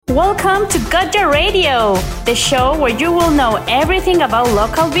Welcome to Gotcha Radio, the show where you will know everything about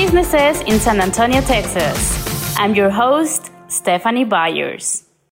local businesses in San Antonio, Texas. I'm your host, Stephanie Byers.